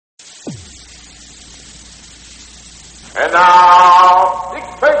And now, Dick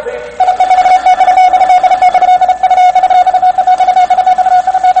Tracy.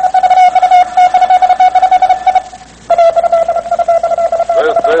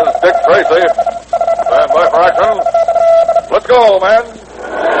 This is Dick Tracy. Stand by for action. Let's go, man.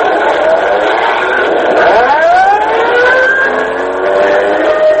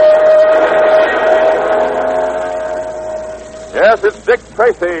 Yes, it's Dick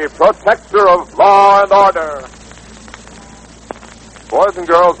Tracy, protector of law and order. Boys and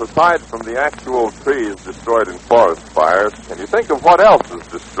girls, aside from the actual trees destroyed in forest fires, can you think of what else is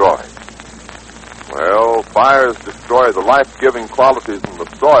destroyed? Well, fires destroy the life-giving qualities in the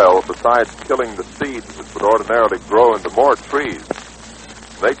soil besides killing the seeds that would ordinarily grow into more trees.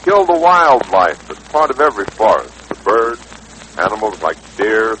 They kill the wildlife that's part of every forest, the birds, animals like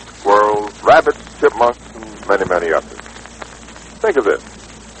deer, squirrels, rabbits, chipmunks, and many, many others. Think of this.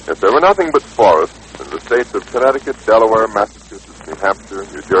 If there were nothing but forests in the states of Connecticut, Delaware, Massachusetts, New Hampshire,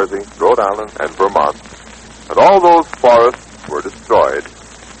 New Jersey, Rhode Island, and Vermont, and all those forests were destroyed,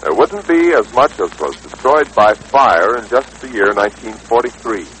 there wouldn't be as much as was destroyed by fire in just the year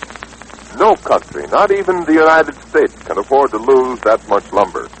 1943. No country, not even the United States, can afford to lose that much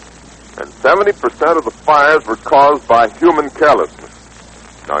lumber. And 70% of the fires were caused by human carelessness.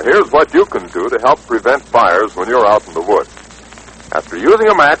 Now, here's what you can do to help prevent fires when you're out in the woods. After using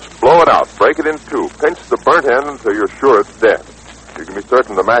a match, blow it out, break it in two, pinch the burnt end until you're sure it's dead. You can be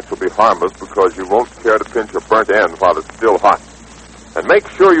certain the match will be harmless because you won't care to pinch a burnt end while it's still hot. And make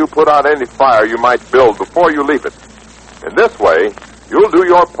sure you put out any fire you might build before you leave it. In this way, you'll do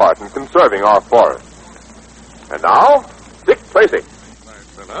your part in conserving our forests. And now, Dick Tracy.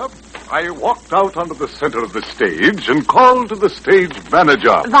 Nice enough. I walked out onto the center of the stage and called to the stage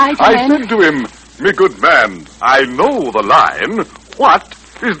manager. Vitamin. I said to him, "Me good man, I know the line. What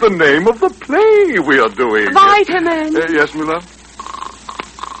is the name of the play we are doing?" Vitamin. Yes, my love?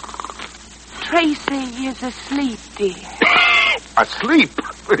 Tracy is asleep, dear. Asleep?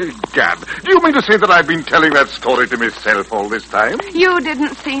 Gad, do you mean to say that I've been telling that story to myself all this time? You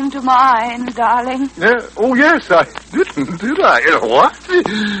didn't seem to mind, darling. Oh, yes, I didn't, did I? What?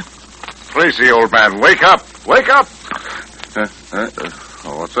 Tracy, old man, wake up. Wake up.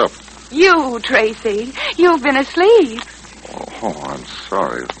 What's up? You, Tracy. You've been asleep. Oh, I'm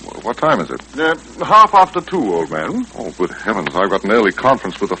sorry. What time is it? 2:30, old man. Oh, good heavens. I've got an early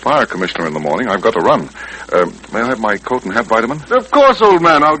conference with the fire commissioner in the morning. I've got to run. May I have my coat and hat, Vitamin? Of course, old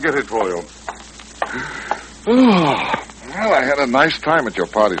man. I'll get it for you. Oh, well, I had a nice time at your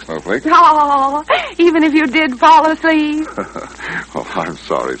party, Snowflake. Oh, even if you did fall asleep. Oh, I'm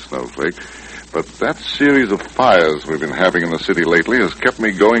sorry, Snowflake. But that series of fires we've been having in the city lately has kept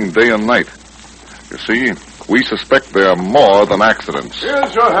me going day and night. You see, we suspect they're more than accidents.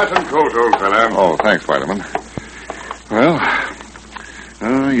 Here's your hat and coat, old fella. Oh, thanks, Vitamin. Well,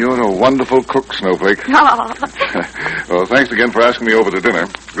 you're a wonderful cook, Snowflake. Oh. Well, thanks again for asking me over to dinner.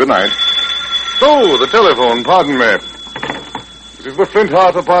 Good night. Oh, the telephone, pardon me. This is the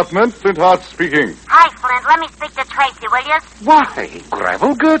Flintheart apartment. Flintheart speaking. Hi, Flint. Let me speak to Tracy, will you? Why,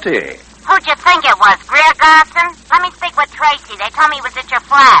 Gravel Gertie. Who'd you think it was, Greer Garson? Let me speak with Tracy. They told me he was at your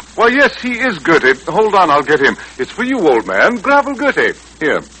flat. Why, yes, he is Gertie. Hold on, I'll get him. It's for you, old man. Gravel Gertie.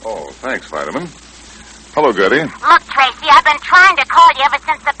 Here. Oh, thanks, Vitamin. Hello, Gertie. Look, Tracy, I've been trying to call you ever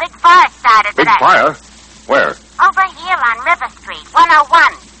since the big fire started Big today. fire? Where? Over here on River Street,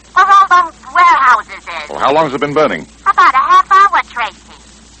 101. Where all those warehouses is. Well, how long has it been burning? About a half hour, Tracy.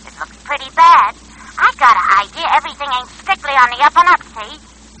 It looks pretty bad. I got an idea everything ain't strictly on the up and up, see?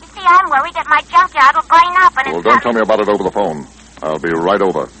 See, I'm worried that my junkyard will burn up and Well, don't tell me about it over the phone. I'll be right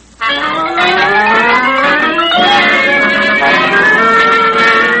over.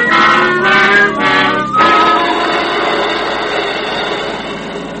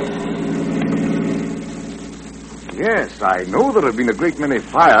 Yes, I know there have been a great many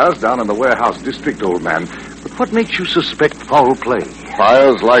fires down in the warehouse district, old man. But what makes you suspect foul play?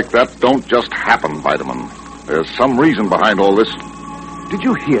 Fires like that don't just happen, Vitamin. There's some reason behind all this. Did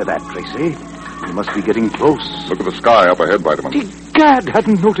you hear that, Tracy? You must be getting close. Look at the sky up ahead, Vitamin. Gad,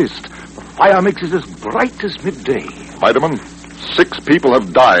 hadn't noticed. The fire makes it as bright as midday. Vitamin, 6 people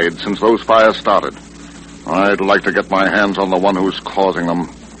have died since those fires started. I'd like to get my hands on the one who's causing them.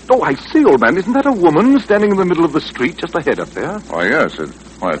 Oh, I see, old man. Isn't that a woman standing in the middle of the street just ahead up there? Why, yes.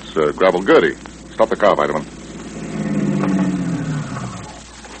 It's Gravel Gertie. Stop the car, Vitamin.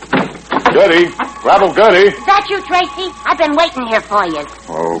 Gertie! Gravel Gertie! Is that you, Tracy? I've been waiting here for you.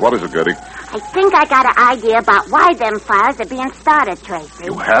 Oh, what is it, Gertie? I think I got an idea about why them fires are being started, Tracy.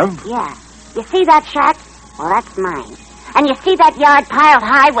 You have? Yeah. You see that shack? Well, that's mine. And you see that yard piled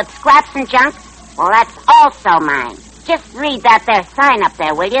high with scraps and junk? Well, that's also mine. Just read that there sign up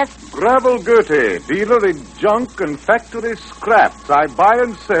there, will you? Gravel Goethe, dealer in junk and factory scraps. I buy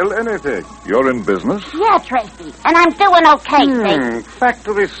and sell anything. You're in business? Yeah, Tracy. And I'm doing okay, see?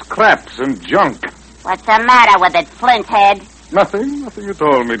 Factory scraps and junk. What's the matter with it, Flinthead? Nothing at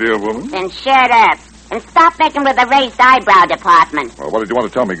all, my dear woman. Then shut up. And stop making with the raised eyebrow department. Well, what did you want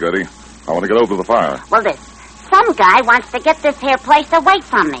to tell me, Gertie? I want to get over the fire. Well, some guy wants to get this here place away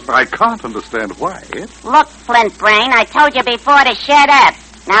from me. I can't understand why. Look, Flint Brain, I told you before to shut up.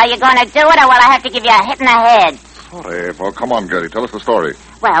 Now you're going to do it, or will I have to give you a hit in the head? Sorry. Well, come on, Gertie. Tell us the story.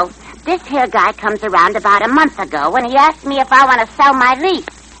 Well, this here guy comes around about a month ago, and he asked me if I want to sell my lease.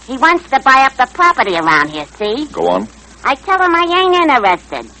 He wants to buy up the property around here, see? Go on. I tell him I ain't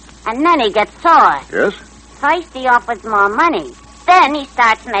interested. And then he gets sore. Yes? First he offers more money. Then he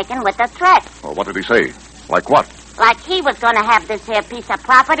starts making with the threats. Well, what did he say? Like what? Like he was going to have this here piece of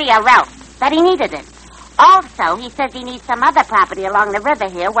property or else. That he needed it. Also, he says he needs some other property along the river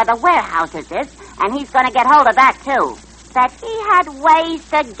here where the warehouses is. And he's going to get hold of that, too. That he had ways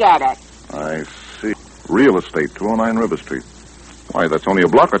to get it. I see. Real estate, 209 River Street. Why, that's only a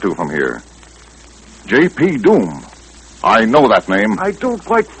block or two from here. J.P. Doom. I know that name. I don't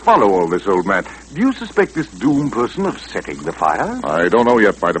quite follow all this, old man. Do you suspect this Doom person of setting the fire? I don't know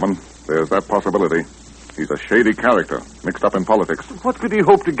yet, Biderman. There's that possibility. He's a shady character, mixed up in politics. What could he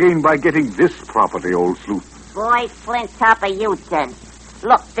hope to gain by getting this property, old sleuth? Boy, Flint, top of you, then.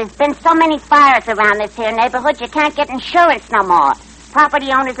 Look, there's been so many fires around this here neighborhood, you can't get insurance no more.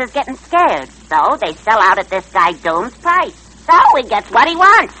 Property owners is getting scared, so they sell out at this guy Doom's price. So he gets what he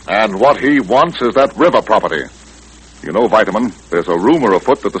wants. And what he wants is that river property. You know, Vitamin, there's a rumor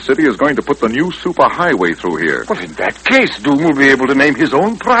afoot that the city is going to put the new superhighway through here. Well, in that case, Doom will be able to name his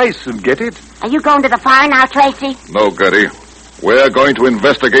own price and get it. Are you going to the fire now, Tracy? No, Gertie. We're going to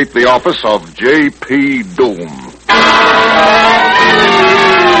investigate the office of J.P. Doom.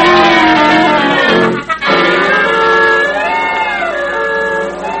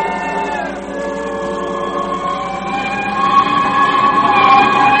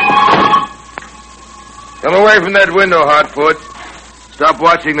 Come away from that window, Hotfoot. Stop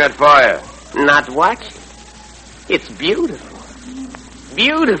watching that fire. Not watching? It's beautiful.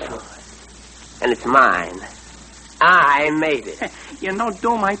 Beautiful. And it's mine. I made it. You know,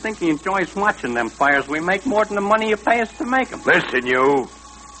 Doom, I think he enjoys watching them fires. We make more than the money you pay us to make them. Listen, you.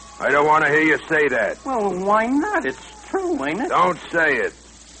 I don't want to hear you say that. Well, why not? It's true, ain't it? Don't say it.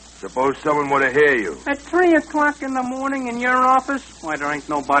 Suppose someone were to hear you. At 3 o'clock in the morning in your office? Why, there ain't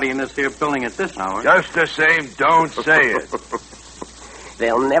nobody in this here building at this hour. Just the same, don't say it.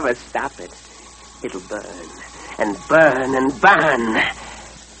 They'll never stop it. It'll burn and burn and burn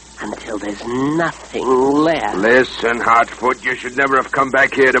until there's nothing left. Listen, Hotfoot, you should never have come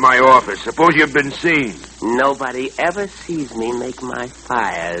back here to my office. Suppose you've been seen. Nobody ever sees me make my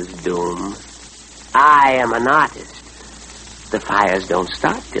fires, Doom. I am an artist. The fires don't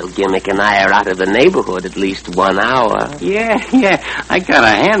start till Gimmick and I are out of the neighborhood at least 1 hour. Yeah. I gotta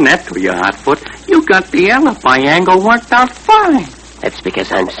hand that to you, Hotfoot. You got the alibi angle worked out fine. That's because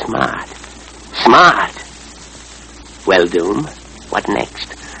I'm smart. Smart. Well, Doom, what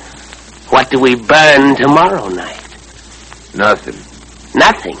next? What do we burn tomorrow night? Nothing.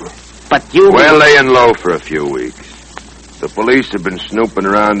 Nothing? But you... We're laying low for a few weeks. The police have been snooping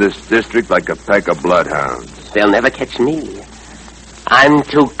around this district like a pack of bloodhounds. They'll never catch me. I'm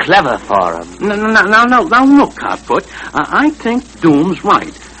too clever for them. No, look, Hotfoot. I think Doom's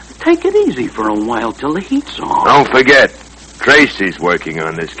right. Take it easy for a while till the heat's off. Don't forget, Tracy's working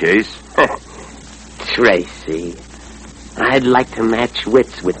on this case. Tracy. I'd like to match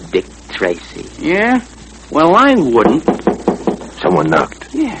wits with Dick Tracy. Yeah? Well, I wouldn't. Someone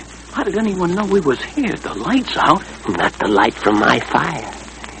knocked. Yeah. How did anyone know we was here? The light's out. Not the light from my fire.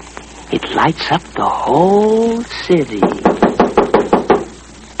 It lights up the whole city.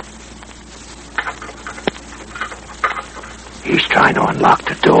 He's trying to unlock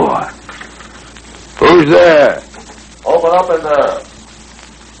the door. Who's there? Open up in there.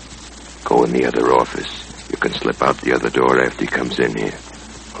 Go in the other office. You can slip out the other door after he comes in here.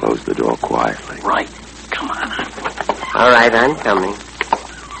 Close the door quietly. Right. Come on. All right, I'm coming.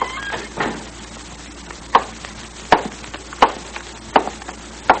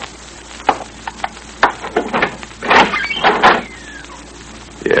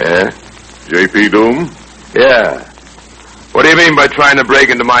 Yeah? J.P. Doom? Yeah. What do you mean by trying to break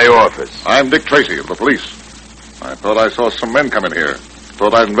into my office? I'm Dick Tracy of the police. I thought I saw some men come in here.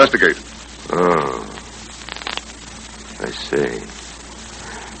 Thought I'd investigate. Oh. I see.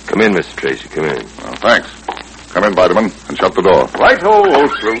 Come in, Mr. Tracy, come in. Oh, thanks. Come in, Biderman, and shut the door. Right-ho,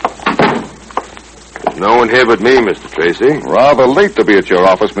 old sleuth. no one here but me, Mr. Tracy. Rather late to be at your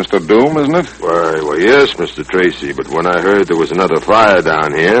office, Mr. Doom, isn't it? Well, yes, Mr. Tracy, but when I heard there was another fire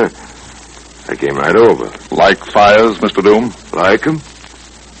down here, I came right over. Like fires, Mr. Doom? Like 'em?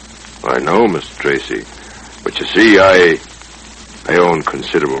 I know, Mr. Tracy. But you see, I own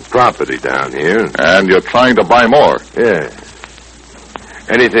considerable property down here. And you're trying to buy more? Yes.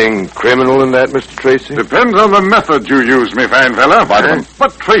 Anything criminal in that, Mr. Tracy? Depends on the method you use, me fine fella. Vitamin.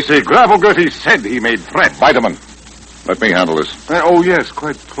 But Tracy, Gravelgerty said he made threats. Vitamin. Let me handle this. Oh, yes,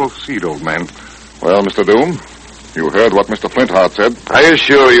 quite proceed, old man. Well, Mr. Doom, you heard what Mr. Flintheart said. I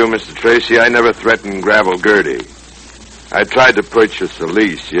assure you, Mr. Tracy, I never threatened Gravelgerty. I tried to purchase a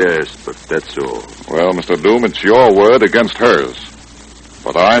lease, yes, but that's all. Well, Mr. Doom, it's your word against hers.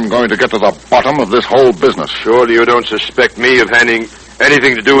 But I'm going to get to the bottom of this whole business. Surely you don't suspect me of having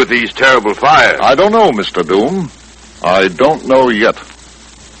anything to do with these terrible fires? I don't know, Mr. Doom. I don't know yet.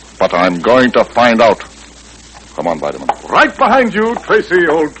 But I'm going to find out. Come on, Vitamin. Right behind you, Tracy,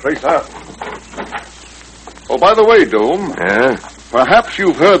 old tracer. Oh, by the way, Doom. Yeah? Perhaps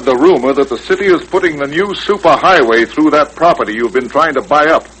you've heard the rumor that the city is putting the new superhighway through that property you've been trying to buy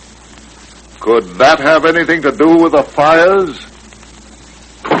up. Could that have anything to do with the fires?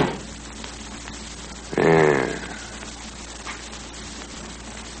 Yeah.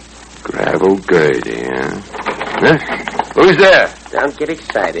 Gravelgerty, huh? Who's there? Don't get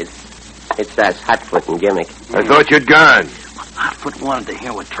excited. It's us, Hotfoot and Gimmick. I thought you'd gone. Hotfoot wanted to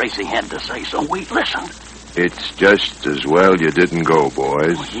hear what Tracy had to say, so we listened. It's just as well you didn't go,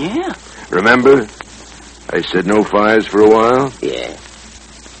 boys. Oh, yeah? Remember? I said no fires for a while? Yeah.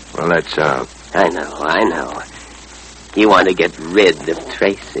 Well, that's out. I know. You want to get rid of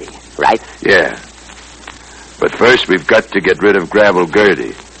Tracy, right? Yeah. But first we've got to get rid of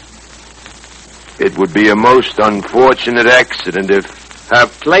Gravelgerty. It would be a most unfortunate accident if her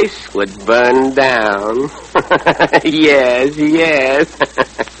place would burn down. Yes.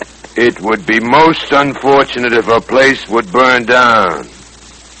 It would be most unfortunate if her place would burn down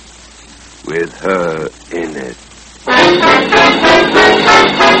with her in it.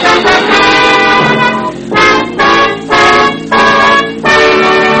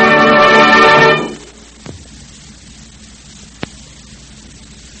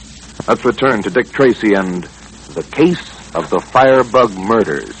 Let's return to Dick Tracy and the case of the Firebug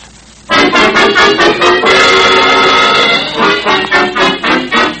murders.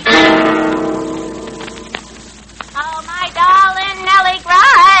 Oh, my darling Nellie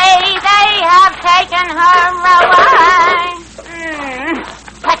Gray, they have taken her away.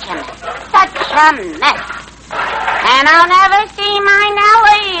 Such a mess. And I'll never see my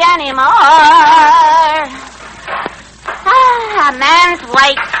Nellie anymore. A man's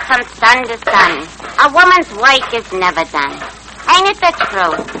work from sun to sun. A woman's work is never done. Ain't it the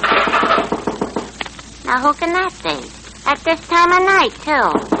truth? Now, who can that be? At this time of night,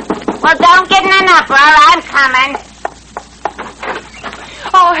 too. Well, don't get in an uproar. I'm coming.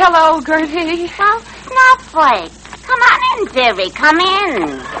 Oh, hello, Gertie. Well, Snowflake. Come on in, dearie. Come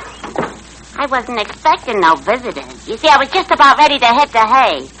in. I wasn't expecting no visitors. You see, I was just about ready to hit the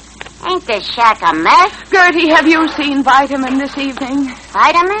hay. Ain't this shack a mess? Gertie, have you seen Vitamin this evening?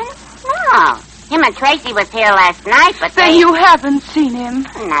 Vitamin? No. Him and Tracy was here last night, but Then you haven't seen him.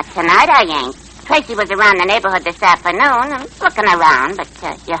 Not tonight, I ain't. Tracy was around the neighborhood this afternoon and looking around, but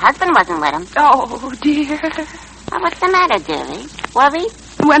your husband wasn't with him. Oh, dear. Well, what's the matter, dearie? Worried?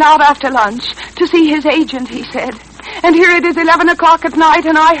 Went out after lunch to see his agent, he said. And here it is 11 o'clock at night,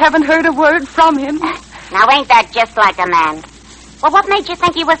 and I haven't heard a word from him. Now, ain't that just like a man? Well, what made you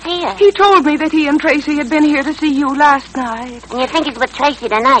think he was here? He told me that he and Tracy had been here to see you last night. And you think he's with Tracy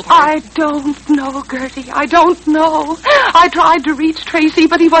tonight, huh? I don't know, Gertie. I don't know. I tried to reach Tracy,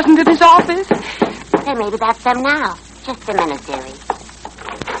 but he wasn't at his office. Say, maybe that's them now. Just a minute, dearie.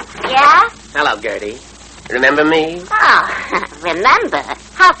 Yeah? Hello, Gertie. Remember me? Oh, remember?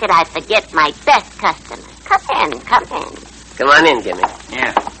 How could I forget my best customer? Come in. Come on in, Gimmick.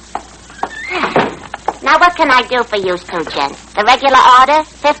 Yeah. Now, what can I do for you two gents? The regular order?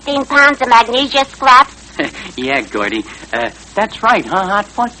 15 pounds of magnesia scraps? Yeah, Gordy. That's right, huh,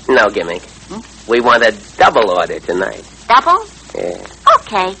 Hotfoot? No, Gimmick. We want a double order tonight. Double? Yeah.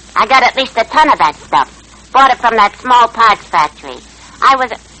 Okay. I got at least a ton of that stuff. Bought it from that small parts factory.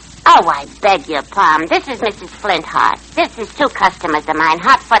 Oh, I beg your pardon. This is Mrs. Flintheart. This is two customers of mine,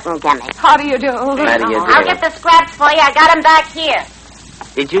 Hotfoot and Gimmick. How do you do? How do you do? I'll get the scraps for you. I got them back here.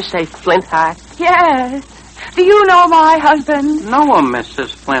 Did you say Flintheart? Yes. Do you know my husband? No,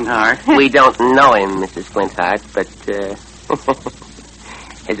 Mrs. Flintheart. We don't know him, Mrs. Flintheart, but,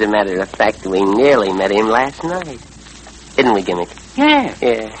 as a matter of fact, we nearly met him last night. Didn't we, Gimmick? Yeah.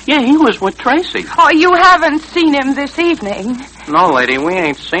 Yeah, he was with Tracy. Oh, you haven't seen him this evening. No, lady, we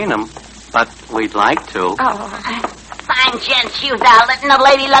ain't seen him. But we'd like to. Oh. Fine gents you are, letting a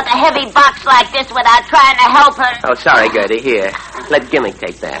lady lug a heavy box like this without trying to help her. Oh, sorry, Gertie. Here. Let Gimmick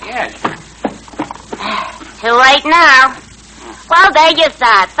take that. Yes. Too late now. Well, there you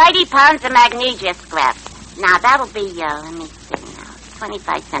are. 30 pounds of magnesia scrap. Now, that'll be, let me see now.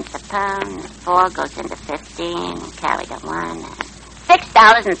 25 cents a pound. 4 goes into 15. Carry the 1.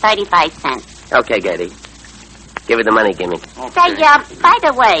 $6.35. Okay, Gertie. Give her the money, Gimmick. Okay. Say, by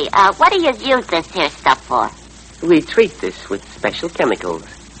the way, what do you use this here stuff for? We treat this with special chemicals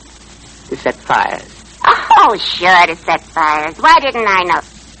to set fires. Oh, sure, to set fires. Why didn't I know?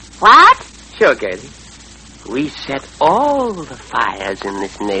 What? Sure, Gertie. We set all the fires in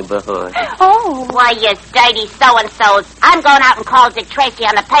this neighborhood. Oh. Why, you dirty so-and-sos. I'm going out and call Dick Tracy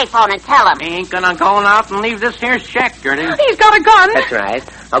on the payphone and tell him. He ain't gonna go out and leave this here shack, Gertie. He's got a gun. That's right.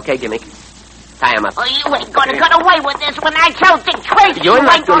 Okay, Gimmick. Tie him up. Oh, you ain't going to get away with this when I tell Dick Tracy. You're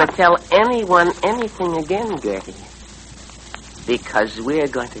not going to tell anyone anything again, Gertie. Because we're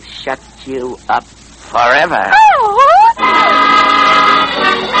going to shut you up forever. Oh.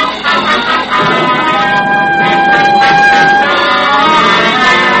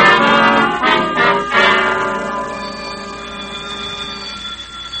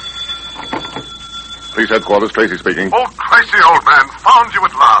 Police headquarters, Tracy speaking. Oh, Tracy, old man, found you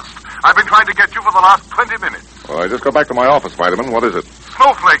at last. I've been trying to get you for the last 20 minutes. Well, I just got back to my office, Vitamin. What is it?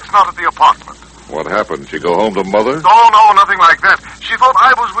 Snowflake's not at the apartment. What happened? She go home to Mother? No, nothing like that. She thought I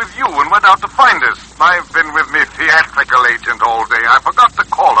was with you and went out to find us. I've been with me theatrical agent all day. I forgot to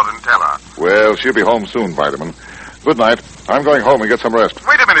call her and tell her. Well, she'll be home soon, Vitamin. Good night. I'm going home and get some rest.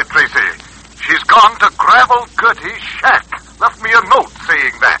 Wait a minute, Tracy. She's gone to Gravel Gertie's shack. Left me a note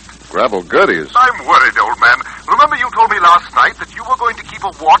saying that. Gravel Gertie's? I'm worried, old man. Remember you told me last night that you were going to keep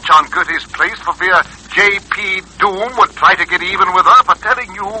a watch on Gertie's place for fear J.P. Doom would try to get even with her for telling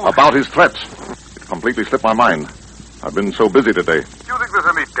you... About his threats. It completely slipped my mind. I've been so busy today. Do you think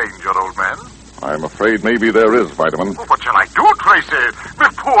there's any danger, old man? I'm afraid maybe there is, Vitamin. Oh, what shall I do, Tracy? My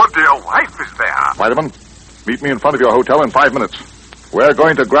poor dear wife is there. Vitamin, meet me in front of your hotel in 5 minutes. We're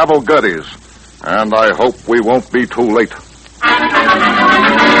going to Gravel Gertie's, and I hope we won't be too late.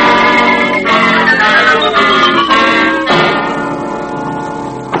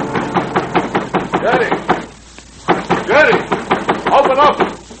 Gertie! Open up!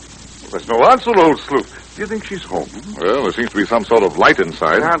 There's no answer, old sleuth. Do you think she's home? Well, there seems to be some sort of light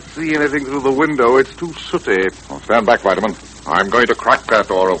inside. I can't see anything through the window. It's too sooty. Oh, stand back, Vitamin. I'm going to crack that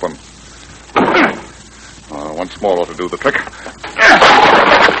door open. Once more ought to do the trick.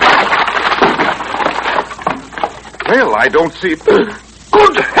 Well, I don't see...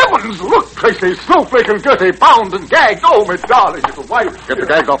 Good heavens! Look, Tracy, Snowflake and Gertie bound and gagged. Oh, my darling little wife. Get the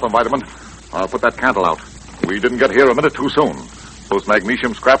gags off them, Vitamin. I'll put that candle out. We didn't get here a minute too soon. Those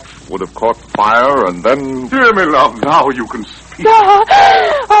magnesium scraps would have caught fire and then... Dear me, love, now you can speak.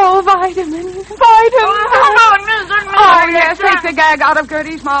 Oh, Vitamin. Oh, yes, take the gag out of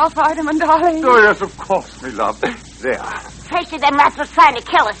Gertie's mouth, Vitamin, darling. Oh, yes, of course, me love. There. Tracy, them rats was trying to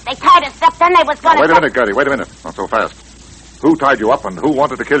kill us. They tied us up, then they was going to... Wait a minute, Gertie, wait a minute. Not so fast. Who tied you up and who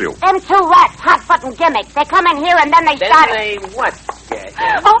wanted to kill you? Them 2 rats, Hotfoot and Gimmick. They come in here and then they started... Then they what, Gertie?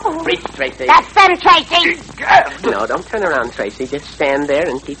 Oh. Reach, Tracy. That's them, Tracy. No, don't turn around, Tracy. Just stand there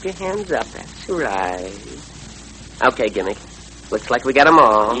and keep your hands up. That's right. Okay, Gimmick. Looks like we got 'em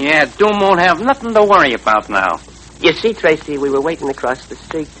all. Yeah, Doom won't have nothing to worry about now. You see, Tracy, we were waiting across the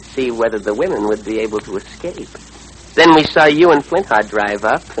street to see whether the women would be able to escape. Then we saw you and Flintheart drive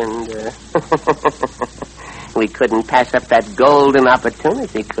up, and we couldn't pass up that golden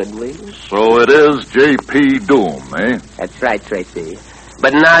opportunity, could we? So it is J.P. Doom, eh? That's right, Tracy.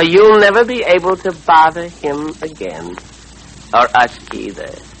 But now you'll never be able to bother him again. Or us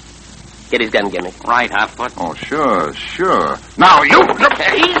either. Get his gun, Gimmick. Right, Hotfoot. Oh, sure. Now, you...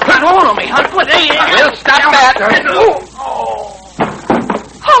 He's got hold of me, Hotfoot. We'll stop that.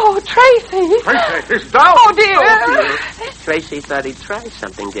 Oh, Tracy. Tracy, he's down. Oh, dear. Tracy thought he'd try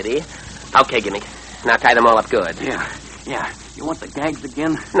something, did he? Okay, Gimmick. Now tie them all up good. Yeah. You want the gags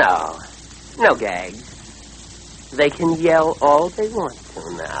again? No gags. They can yell all they want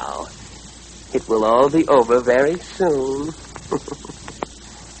to now. It will all be over very soon.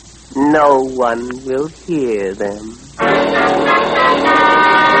 No one will hear them.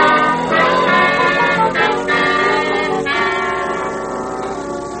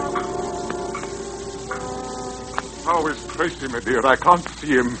 How is Tracy, my dear? I can't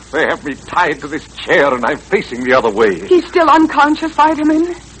see him. They have me tied to this chair, and I'm facing the other way. He's still unconscious,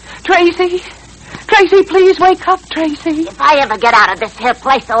 Vitamin. Tracy, Tracy, please wake up, Tracy. If I ever get out of this here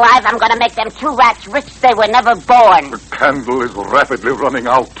place alive, I'm going to make them 2 rats rich they were never born. The candle is rapidly running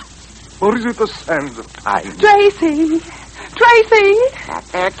out. Or is it the sands of time? Tracy! Tracy! That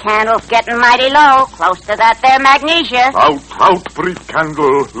there candle's getting mighty low, close to that there magnesia. Out, brief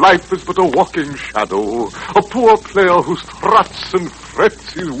candle. Life is but a walking shadow. A poor player who struts and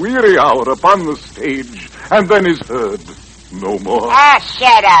frets his weary hour upon the stage, and then is heard no more. Ah,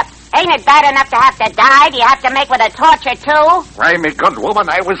 shut up. Ain't it bad enough to have to die? Do you have to make with a torture, too? Why, me good woman,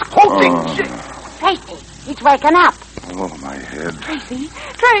 I was quoting. Tracy, he's waking up. Oh, my head. Tracy!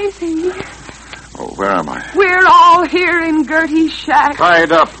 Oh, where am I? We're all here in Gertie's shack.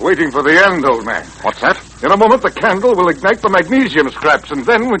 Tied up, waiting for the end, old man. What's that? In a moment, the candle will ignite the magnesium scraps, and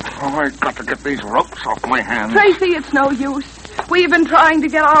then we... Oh, I've got to get these ropes off my hands. Tracy, it's no use. We've been trying to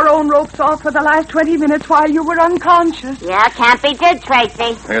get our own ropes off for the last 20 minutes while you were unconscious. Yeah, can't be did,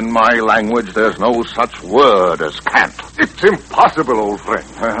 Tracy. In my language, there's no such word as can't. It's impossible, old friend.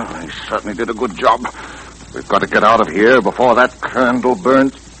 Well, I certainly did a good job. We've got to get out of here before that candle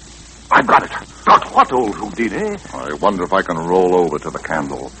burns. I've got it. Got what, old Houdini? I wonder if I can roll over to the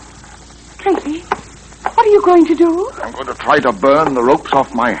candle. Tracy, what are you going to do? I'm going to try to burn the ropes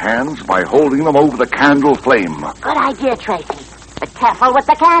off my hands by holding them over the candle flame. Good idea, Tracy. But careful with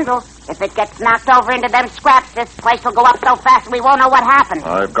the candle. If it gets knocked over into them scraps, this place will go up so fast we won't know what happened.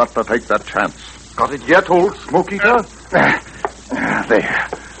 I've got to take that chance. Got it yet, old smoke eater? There.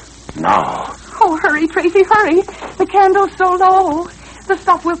 Now. Oh, hurry, Tracy, hurry. The candle's so low. The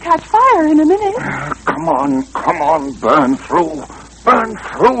stuff will catch fire in a minute. Come on, burn through. Burn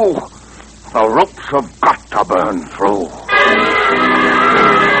through. The ropes have got to burn through.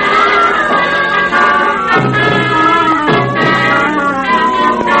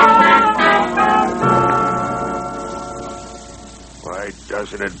 Why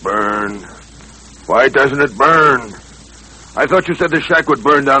doesn't it burn? Why doesn't it burn? I thought you said the shack would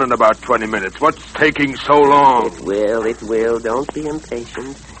burn down in about 20 minutes. What's taking so long? It will. Don't be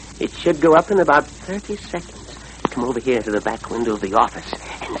impatient. It should go up in about 30 seconds. Come over here to the back window of the office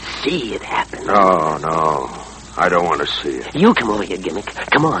and see it happen. No. I don't want to see it. You come over here, Gimmick.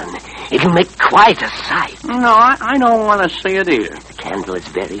 Come on. It'll make quite a sight. No, I don't want to see it either. The candle is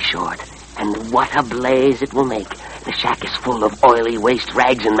very short, and what a blaze it will make. The shack is full of oily waste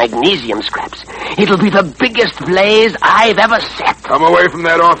rags and magnesium scraps. It'll be the biggest blaze I've ever set. Come away from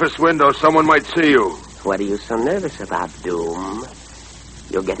that office window. Someone might see you. What are you so nervous about, Doom?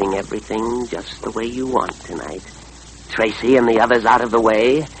 You're getting everything just the way you want tonight. Tracy and the others out of the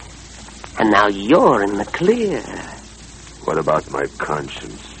way. And now you're in the clear. What about my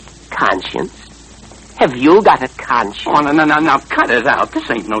conscience? Conscience? Have you got a conscience? Oh, no, now, cut it out. This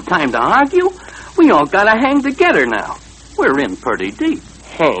ain't no time to argue. We all gotta hang together now. We're in pretty deep.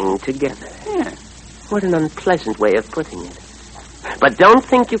 Hang together? Yeah. What an unpleasant way of putting it. But don't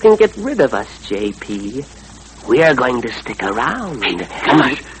think you can get rid of us, J.P. We're going to stick around. Hey,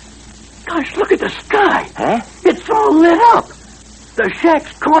 gosh, look at the sky. Huh? It's all lit up. The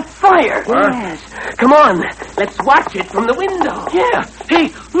shack's caught fire. Yes. Come on. Let's watch it from the window. Yeah. Hey,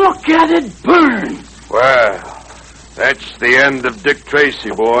 look at it burn. Well, that's the end of Dick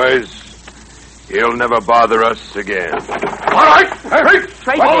Tracy, boys. He'll never bother us again. All right. Hey,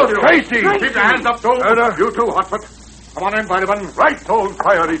 Tracy! Keep your hands up, Doe. You too, Hotfoot. Come on in, Vitamin. Right, old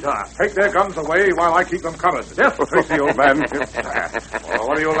Fire Eater. Take their guns away while I keep them covered. Yes, Tracy, old man.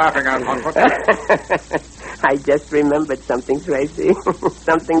 What are you laughing at, Hotfoot? I just remembered something, Tracy.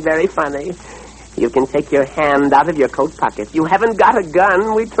 Something very funny. You can take your hand out of your coat pocket. You haven't got a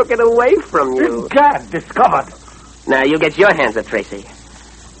gun. We took it away from you. Gad, discovered. Now, you get your hands up, Tracy.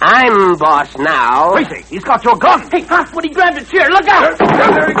 I'm boss now. Tracy, he's got your gun. Hey, Hotfoot, he grabbed a chair. Look out!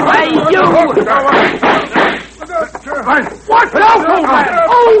 Why, you... Watch out, old man!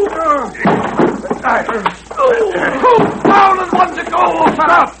 Two down and one to go.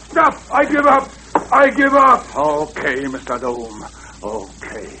 Stop. I give up. Okay, Mr. Dome.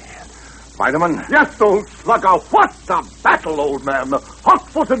 Okay. Vitamin? Yes, old slugger. What a battle, old man.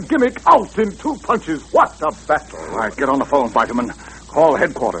 Hotfoot and Gimmick out in 2 punches. What a battle. All right, get on the phone, Vitamin. Call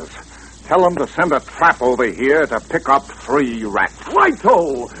headquarters. Tell them to send a trap over here to pick up 3 rats.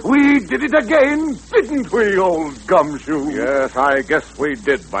 Righto! We did it again, didn't we, old gumshoe? Yes, I guess we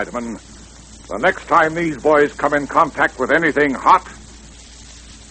did, Vitamin. The next time these boys come in contact with anything hot,